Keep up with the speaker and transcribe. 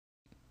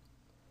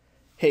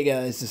Hey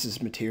guys, this is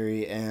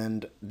Metiri,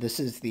 and this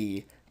is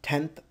the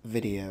 10th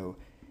video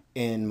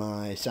in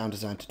my sound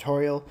design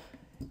tutorial.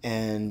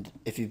 And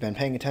if you've been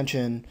paying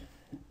attention,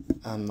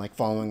 like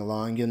following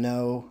along, you'll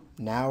know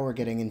now we're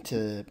getting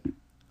into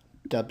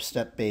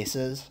dubstep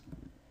basses.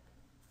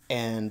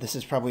 And this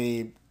is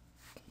probably,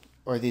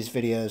 or these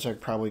videos are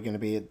probably going to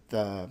be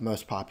the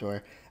most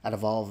popular out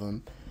of all of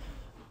them.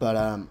 But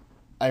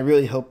I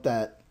really hope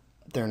that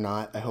they're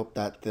not. I hope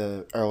that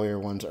the earlier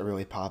ones are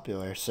really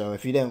popular. So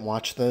if you didn't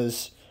watch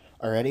those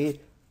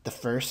already, the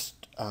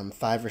first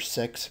 5 or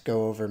 6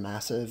 go over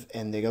Massive,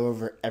 and they go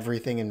over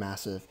everything in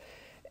Massive.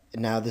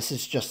 Now this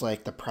is just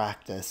like the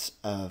practice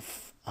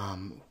of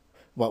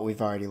what we've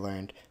already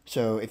learned.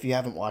 So if you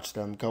haven't watched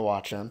them, go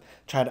watch them.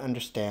 Try to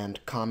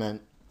understand,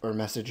 comment, or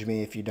message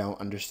me if you don't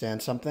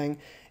understand something,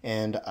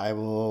 and I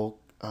will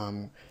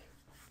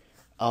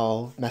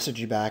I'll message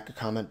you back or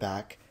comment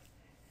back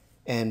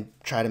and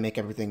try to make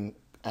everything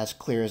as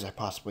clear as I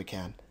possibly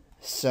can.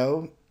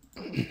 So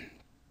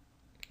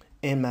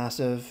in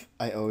Massive,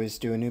 I always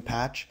do a new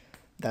patch.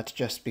 That's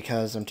just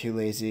because I'm too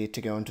lazy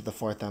to go into the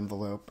 4th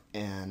envelope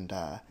and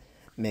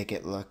make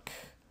it look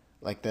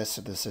like this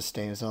so the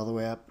sustain is all the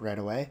way up right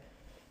away.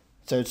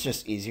 So it's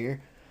just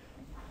easier.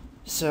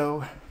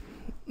 So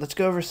let's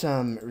go over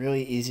some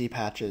really easy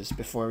patches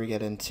before we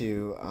get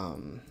into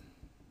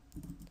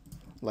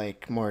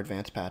like more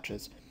advanced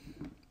patches.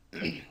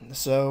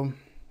 So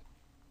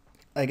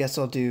I guess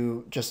I'll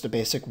do just a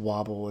basic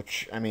wobble,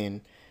 which, I mean,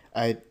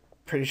 I'm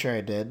pretty sure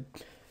I did,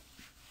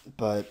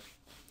 but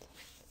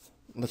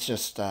let's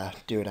just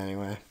do it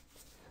anyway.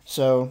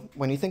 So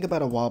when you think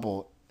about a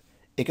wobble,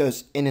 it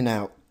goes in and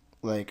out,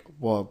 like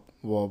wob,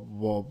 wob,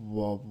 wob,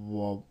 wob,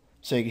 wob.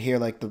 So you can hear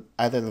like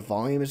either the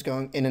volume is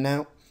going in and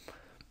out,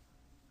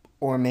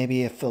 or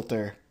maybe a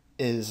filter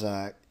is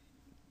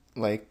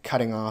like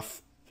cutting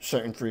off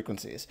certain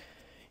frequencies.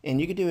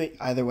 And you could do it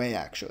either way,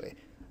 actually.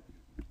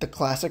 The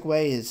classic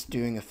way is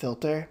doing a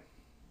filter.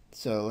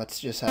 So let's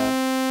just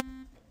have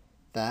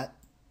that.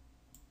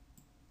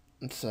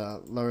 Let's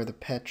lower the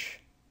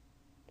pitch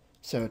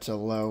so it's a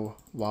low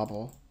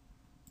wobble.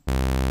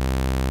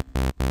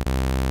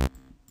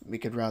 We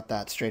could route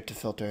that straight to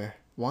filter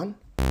 1.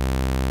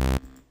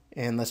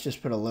 And let's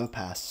just put a low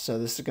pass. So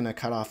this is going to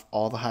cut off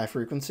all the high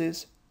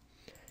frequencies.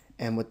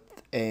 And with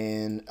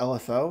an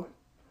LFO,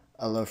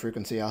 a low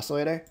frequency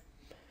oscillator,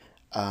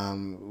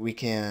 we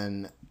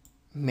can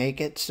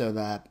make it so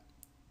that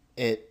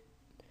it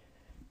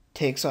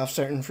takes off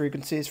certain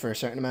frequencies for a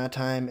certain amount of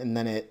time, and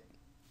then it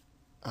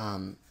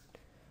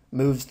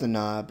moves the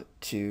knob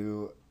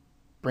to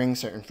bring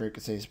certain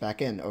frequencies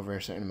back in over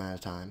a certain amount of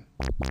time.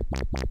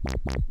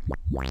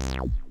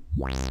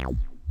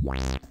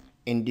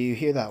 And do you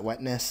hear that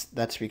wetness?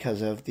 That's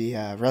because of the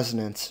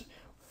resonance,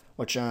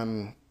 which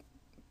I'm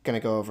going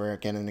to go over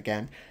again and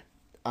again.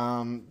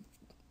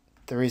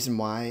 The reason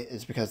why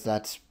is because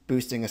that's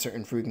boosting a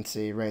certain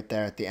frequency right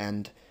there at the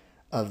end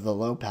of the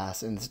low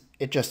pass, and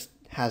it just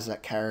has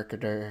that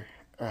character,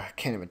 I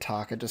can't even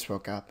talk, I just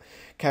woke up,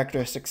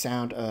 characteristic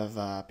sound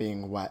of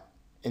being wet,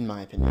 in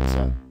my opinion.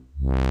 So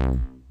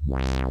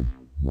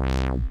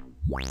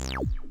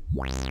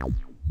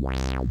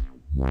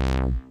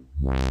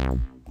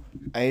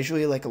I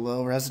usually like a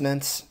low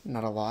resonance,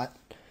 not a lot,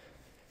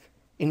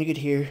 and you could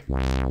hear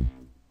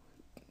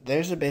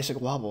there's a basic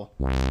wobble.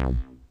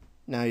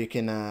 Now you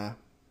can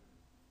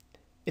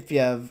if you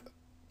have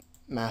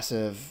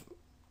Massive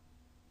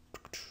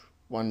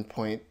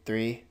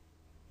 1.3.0,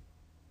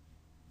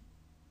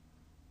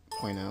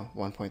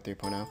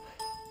 1.3.0,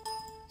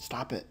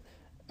 stop it,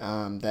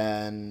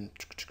 then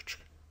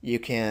you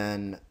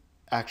can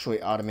actually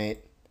automate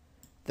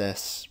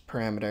this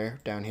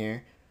parameter down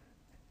here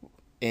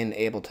in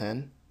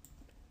Ableton,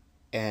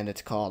 and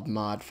it's called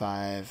mod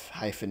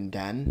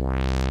 5-den.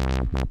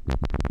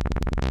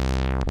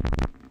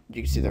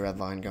 You can see the red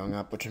line going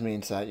up, which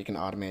means that you can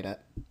automate it.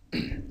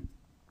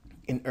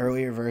 In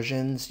earlier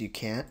versions, you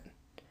can't.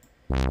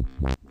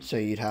 So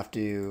you'd have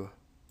to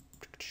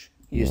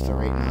use the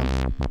rate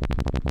knob,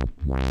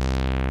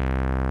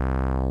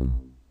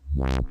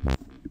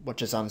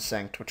 which is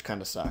unsynced, which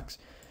kind of sucks.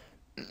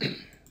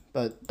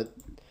 But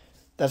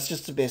that's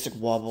just a basic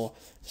wobble.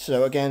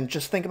 So again,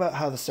 just think about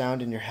how the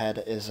sound in your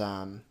head is,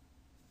 how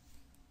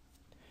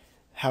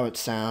it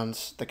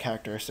sounds, the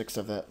characteristics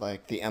of it,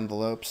 like the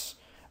envelopes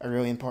are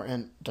really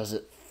important. Does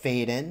it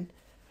fade in,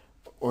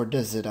 or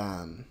does it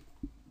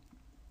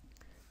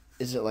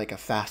is it like a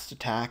fast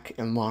attack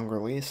and long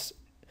release?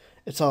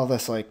 It's all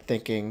this like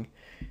thinking.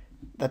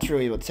 That's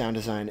really what sound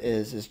design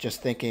is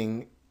just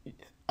thinking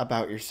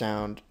about your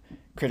sound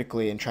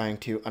critically and trying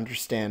to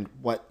understand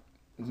what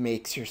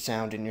makes your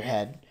sound in your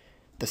head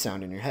the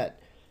sound in your head.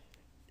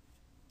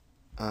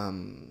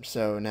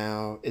 So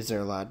now, is there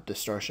a lot of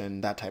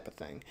distortion, that type of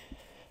thing.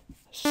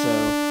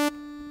 So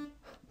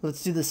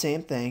let's do the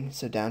same thing.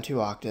 So down 2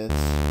 octaves,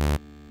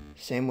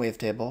 same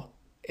wavetable.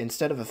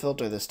 Instead of a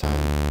filter this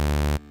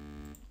time,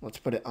 let's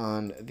put it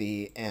on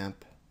the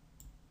amp.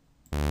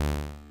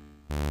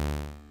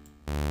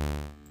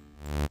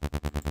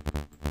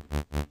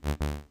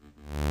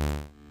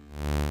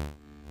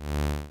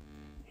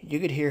 you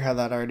could hear how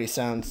that already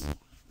sounds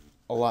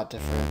a lot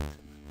different.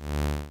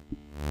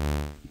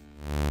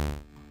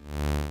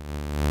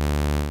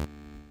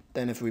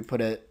 Than if we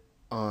put it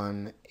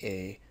on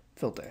a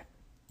filter.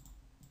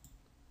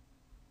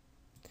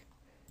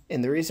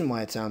 And the reason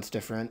why it sounds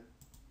different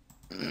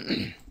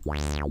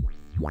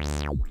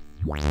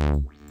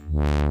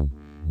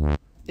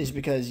is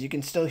because you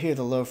can still hear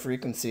the low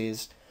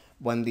frequencies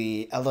when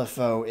the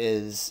LFO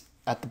is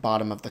at the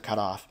bottom of the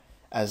cutoff,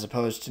 as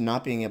opposed to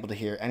not being able to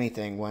hear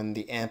anything when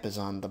the amp is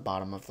on the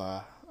bottom of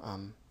the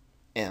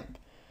amp,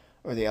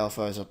 or the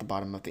LFO is at the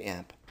bottom of the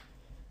amp.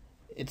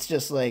 It's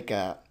just like,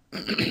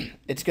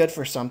 it's good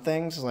for some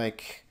things,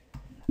 like,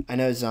 I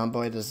know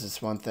Zomboy does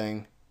this one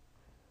thing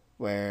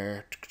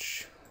where,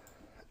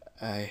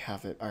 I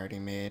have it already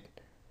made.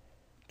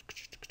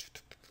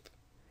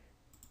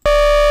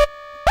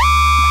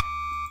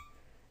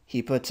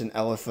 He puts an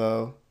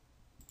LFO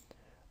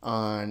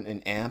on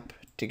an amp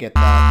to get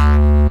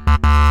that.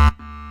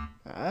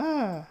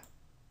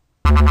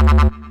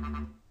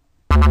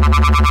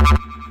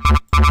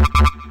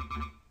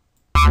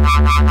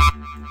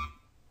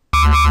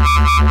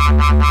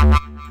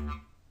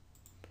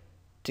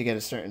 To get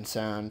a certain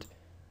sound,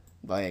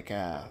 like,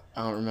 I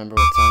don't remember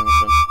what song it's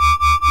from.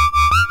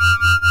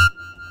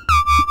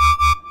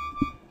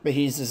 But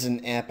he uses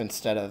an amp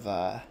instead of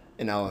an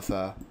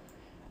LFO.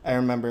 I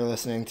remember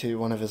listening to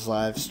one of his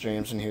live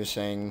streams and he was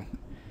saying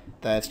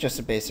that it's just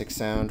a basic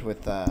sound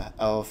with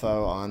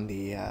LFO on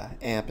the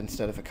amp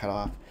instead of a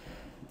cutoff,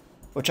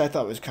 which I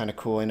thought was kind of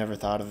cool. I never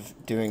thought of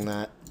doing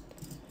that.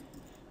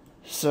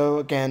 So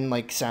again,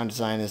 like, sound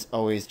design is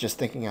always just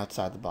thinking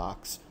outside the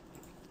box.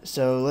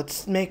 So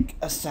let's make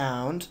a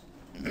sound,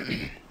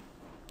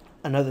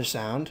 another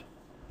sound.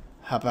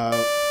 How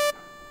about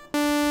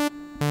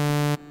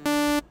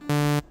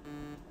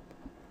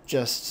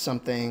just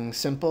something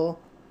simple?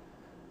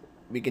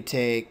 We could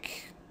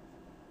take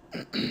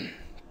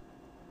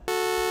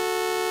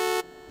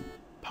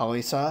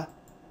Polysaw,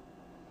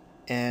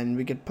 and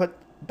we could put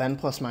bend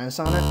plus minus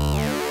on it.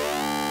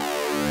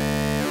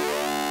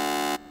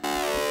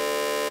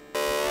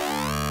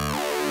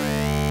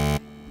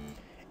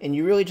 And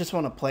you really just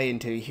want to play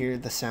until you hear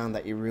the sound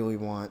that you really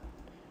want.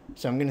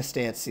 So I'm going to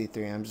stay at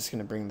C3. I'm just going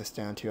to bring this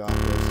down 2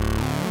 octaves.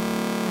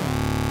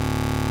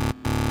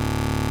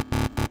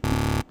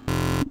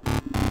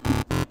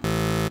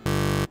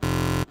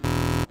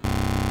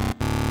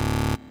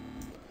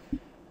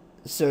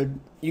 So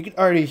you can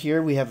already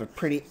hear we have a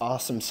pretty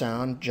awesome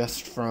sound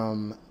just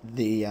from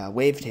the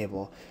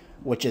wavetable,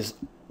 which is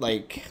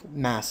like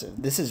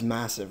massive. This is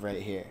massive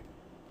right here.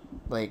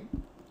 Like,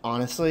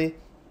 honestly,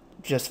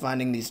 just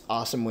finding these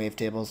awesome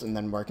wavetables and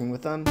then working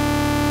with them.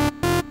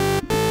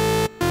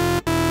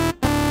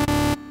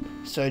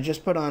 So I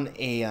just put on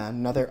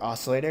another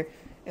oscillator,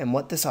 and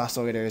what this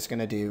oscillator is going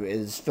to do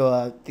is fill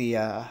out the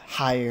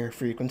higher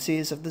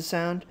frequencies of the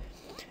sound.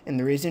 And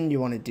the reason you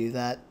want to do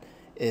that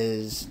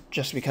is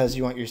just because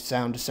you want your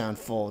sound to sound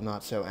full,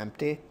 not so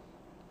empty.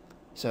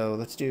 So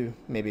let's do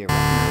maybe a rough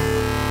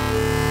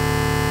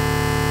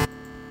note.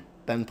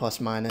 Bend plus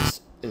minus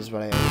is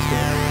what I always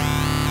do.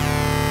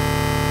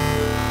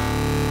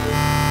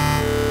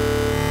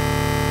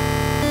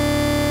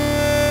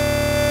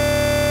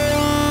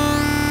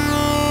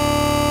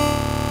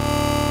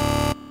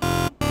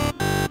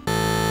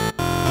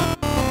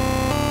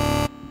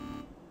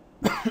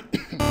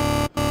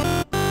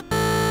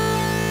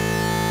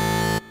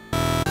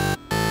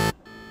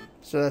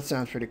 So that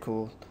sounds pretty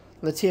cool.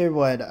 Let's hear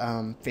what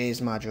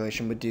phase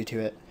modulation would do to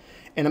it.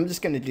 And I'm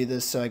just going to do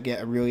this so I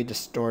get a really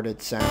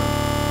distorted sound.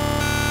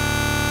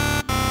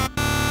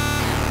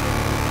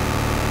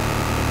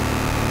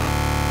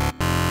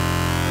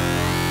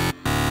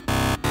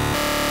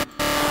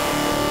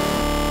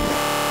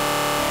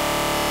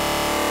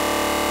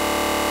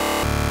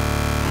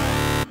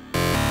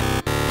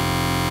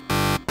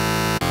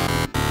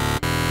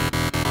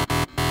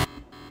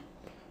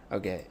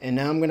 Okay, and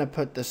now I'm going to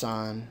put this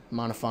on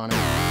monophonic.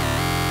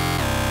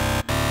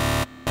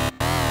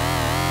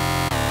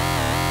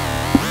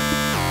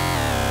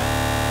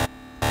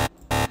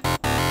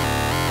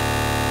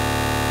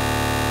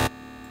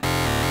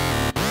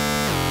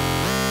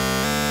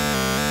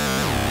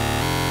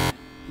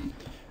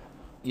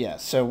 Yeah,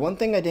 so one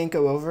thing I didn't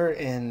go over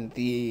in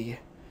the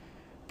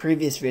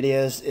previous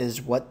videos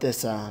is what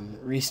this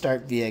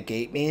restart via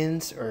gate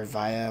means, or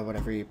via,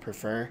 whatever you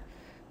prefer,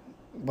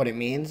 what it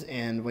means.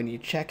 And when you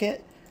check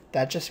it,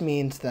 that just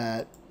means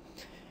that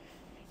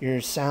your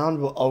sound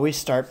will always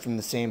start from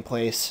the same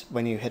place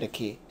when you hit a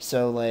key.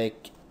 So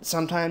like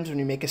sometimes when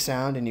you make a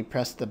sound and you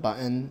press the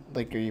button,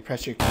 like, or you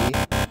press your key,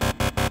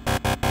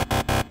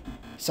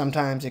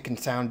 sometimes it can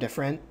sound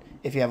different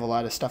if you have a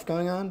lot of stuff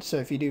going on. So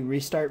if you do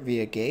restart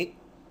via gate,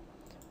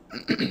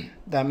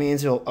 that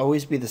means it'll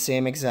always be the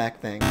same exact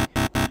thing.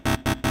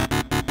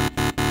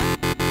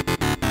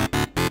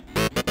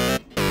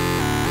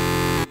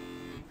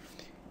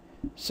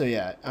 So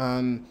yeah,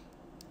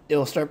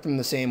 it'll start from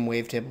the same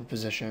wavetable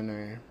position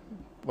or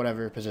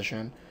whatever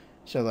position.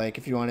 So like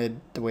if you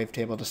wanted the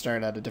wavetable to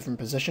start at a different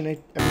position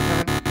every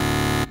time,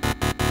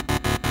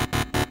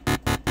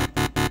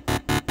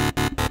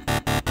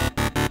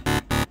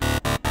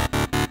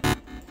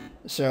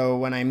 So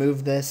when I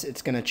move this,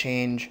 it's going to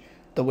change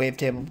the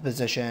wavetable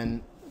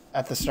position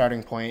at the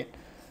starting point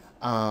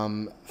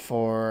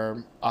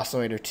for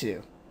oscillator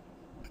 2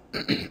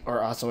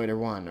 or oscillator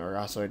 1 or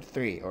oscillator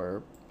 3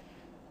 or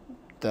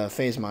the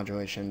phase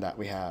modulation that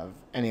we have,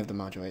 any of the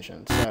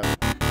modulations. So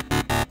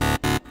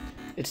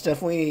it's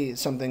definitely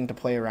something to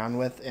play around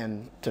with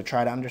and to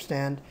try to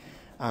understand.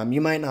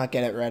 You might not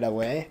get it right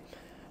away,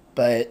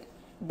 but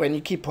when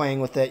you keep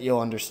playing with it, you'll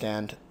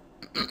understand,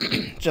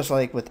 just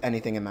like with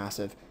anything in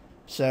Massive.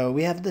 So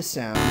we have this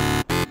sound.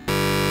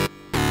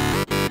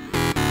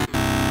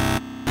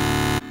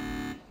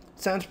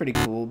 Sounds pretty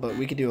cool, but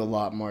we could do a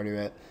lot more to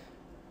it.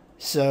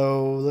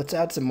 So let's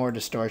add some more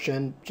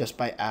distortion just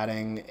by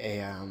adding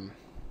a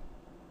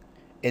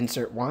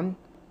insert 1.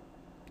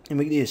 And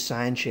we can use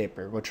Sine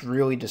Shaper, which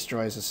really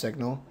destroys the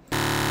signal.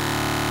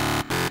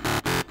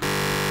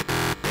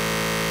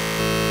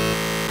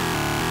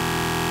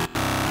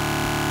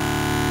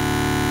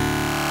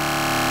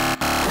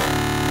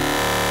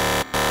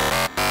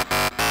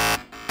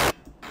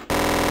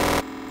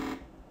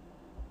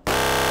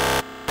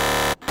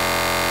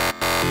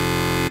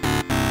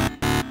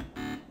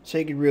 So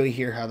you can really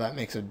hear how that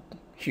makes a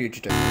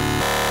huge difference.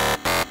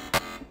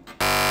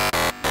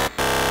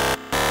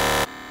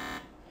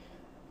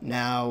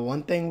 Now,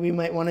 one thing we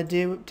might want to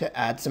do to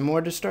add some more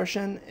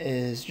distortion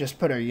is just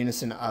put our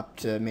unison up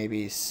to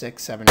maybe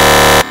 6, 7, 8.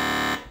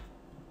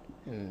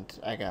 And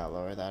I gotta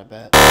lower that a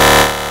bit.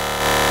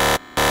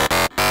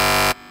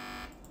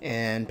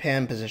 And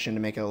pan position to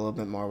make it a little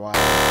bit more wide.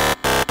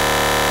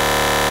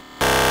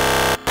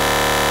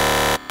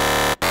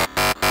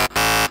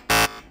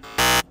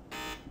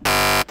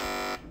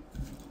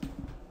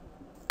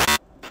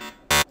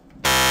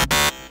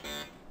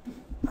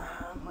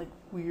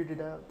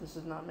 Weirded out. This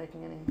is not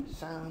making any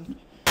sound.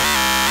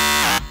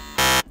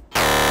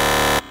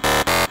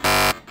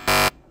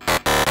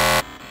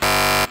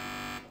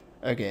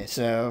 Okay,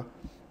 so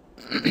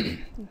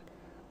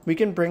we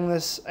can bring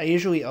this. I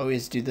usually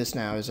always do this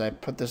now is I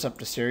put this up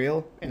to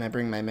serial and I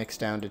bring my mix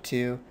down to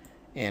 2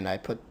 and I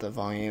put the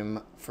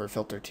volume for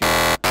filter 2.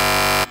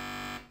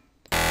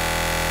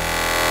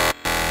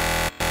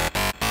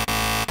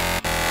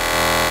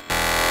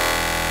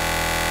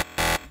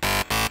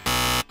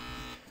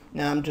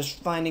 Now I'm just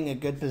finding a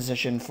good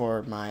position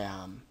for my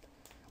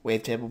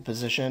wavetable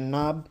position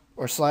knob,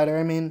 or slider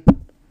I mean,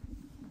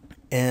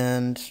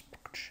 and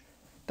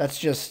that's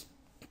just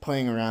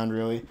playing around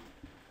really.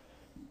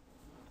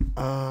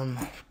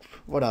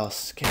 What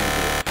else can we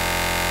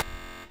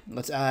do?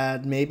 Let's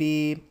add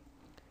maybe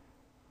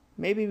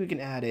we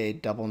can add a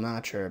double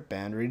notch or a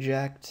band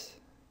reject,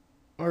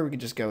 or we could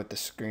just go with the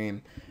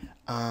scream.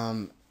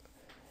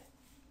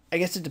 I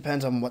guess it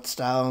depends on what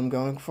style I'm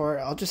going for.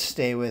 I'll just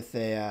stay with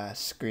a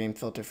scream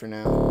filter for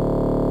now.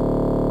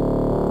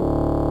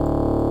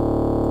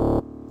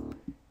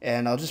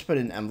 And I'll just put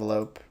an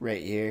envelope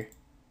right here.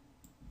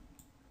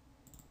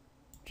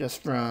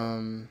 Just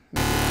from...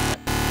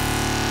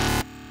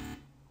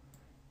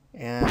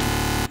 And...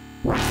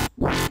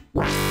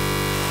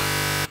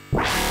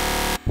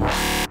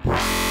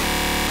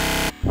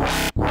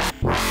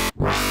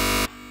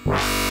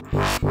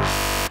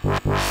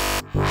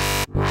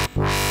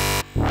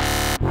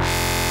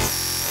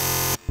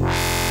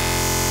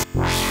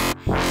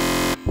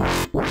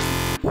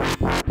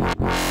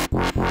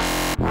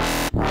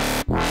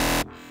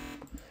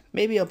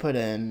 Maybe I'll put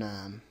in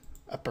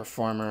a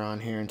performer on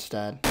here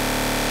instead.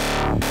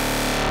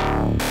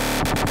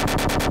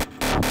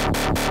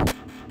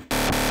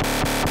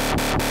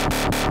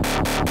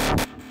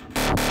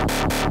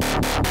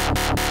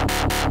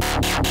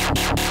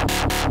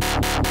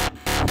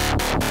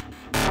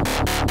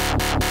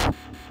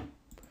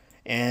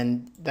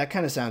 And that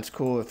kind of sounds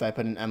cool if I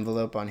put an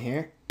envelope on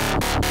here.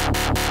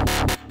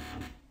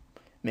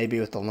 Maybe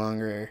with a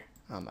longer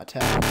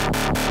attack.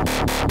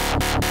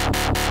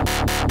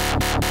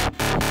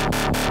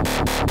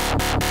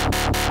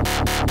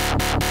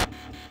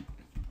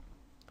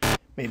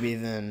 Maybe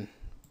even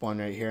one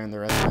right here in the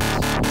resonance.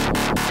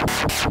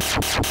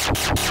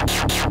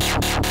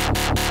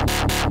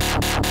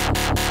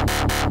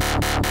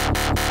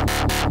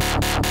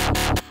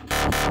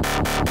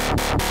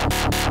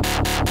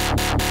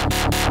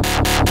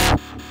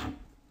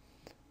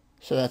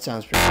 So that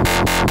sounds pretty cool.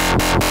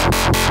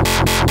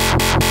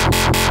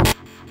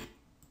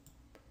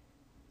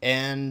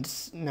 And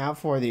now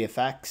for the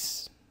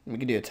effects. We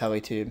could do a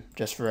teletube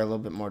just for a little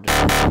bit more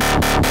distortion.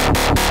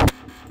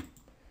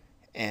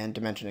 And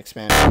dimension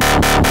expansion.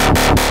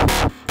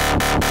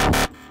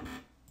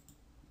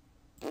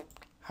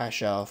 High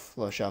shelf,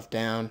 low shelf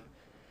down.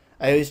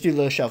 I always do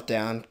low shelf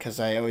down because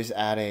I always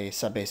add a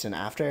sub bass in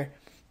after.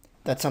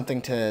 That's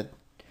something to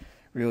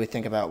really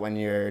think about when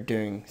you're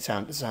doing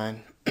sound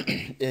design,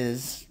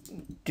 is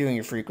doing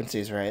your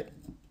frequencies right.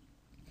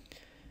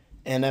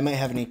 And I might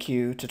have an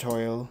EQ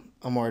tutorial,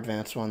 a more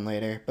advanced one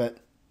later, but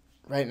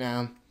right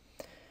now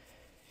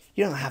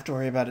you don't have to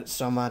worry about it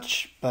so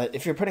much. But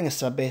if you're putting a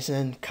sub bass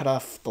in, cut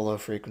off the low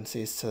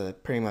frequencies to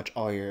pretty much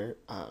all your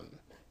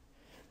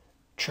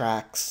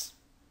tracks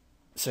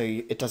so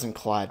it doesn't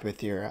collide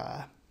with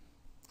your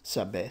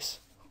sub bass.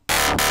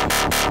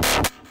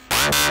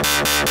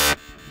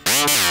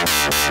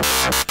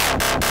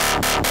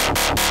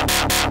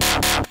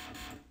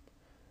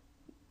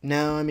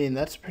 Now, I mean,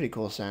 that's a pretty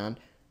cool sound.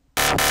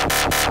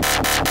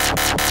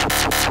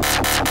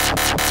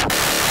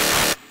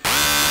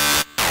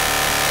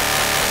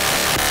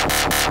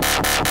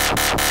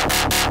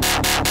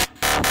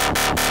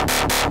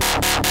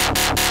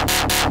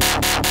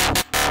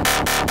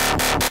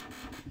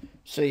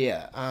 So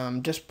yeah,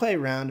 just play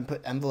around and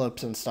put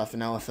envelopes and stuff in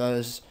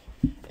LFOs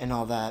and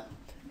all that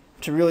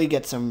to really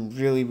get some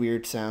really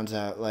weird sounds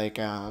out, like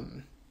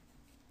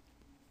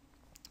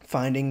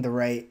finding the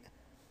right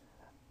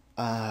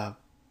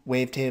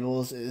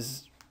wavetables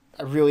is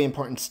a really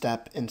important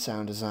step in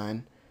sound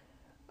design.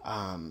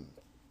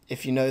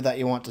 If you know that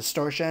you want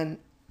distortion,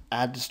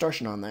 add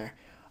distortion on there.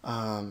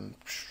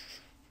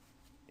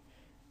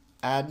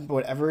 Add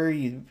whatever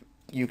you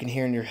can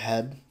hear in your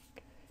head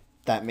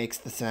that makes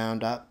the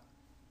sound up,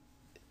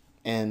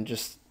 and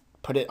just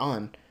put it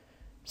on.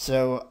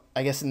 So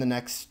I guess in the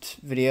next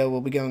video we'll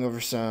be going over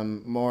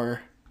some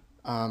more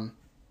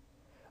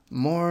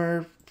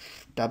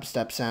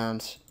dubstep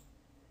sounds,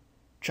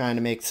 trying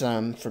to make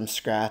some from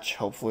scratch,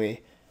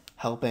 hopefully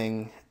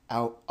helping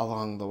out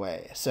along the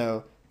way.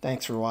 So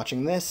thanks for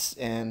watching this,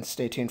 and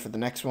stay tuned for the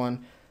next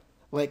one.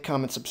 Like,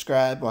 comment,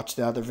 subscribe, watch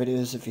the other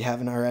videos if you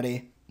haven't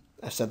already.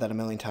 I've said that a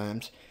million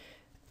times.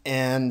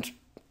 And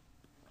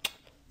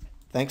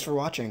thanks for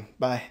watching.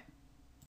 Bye.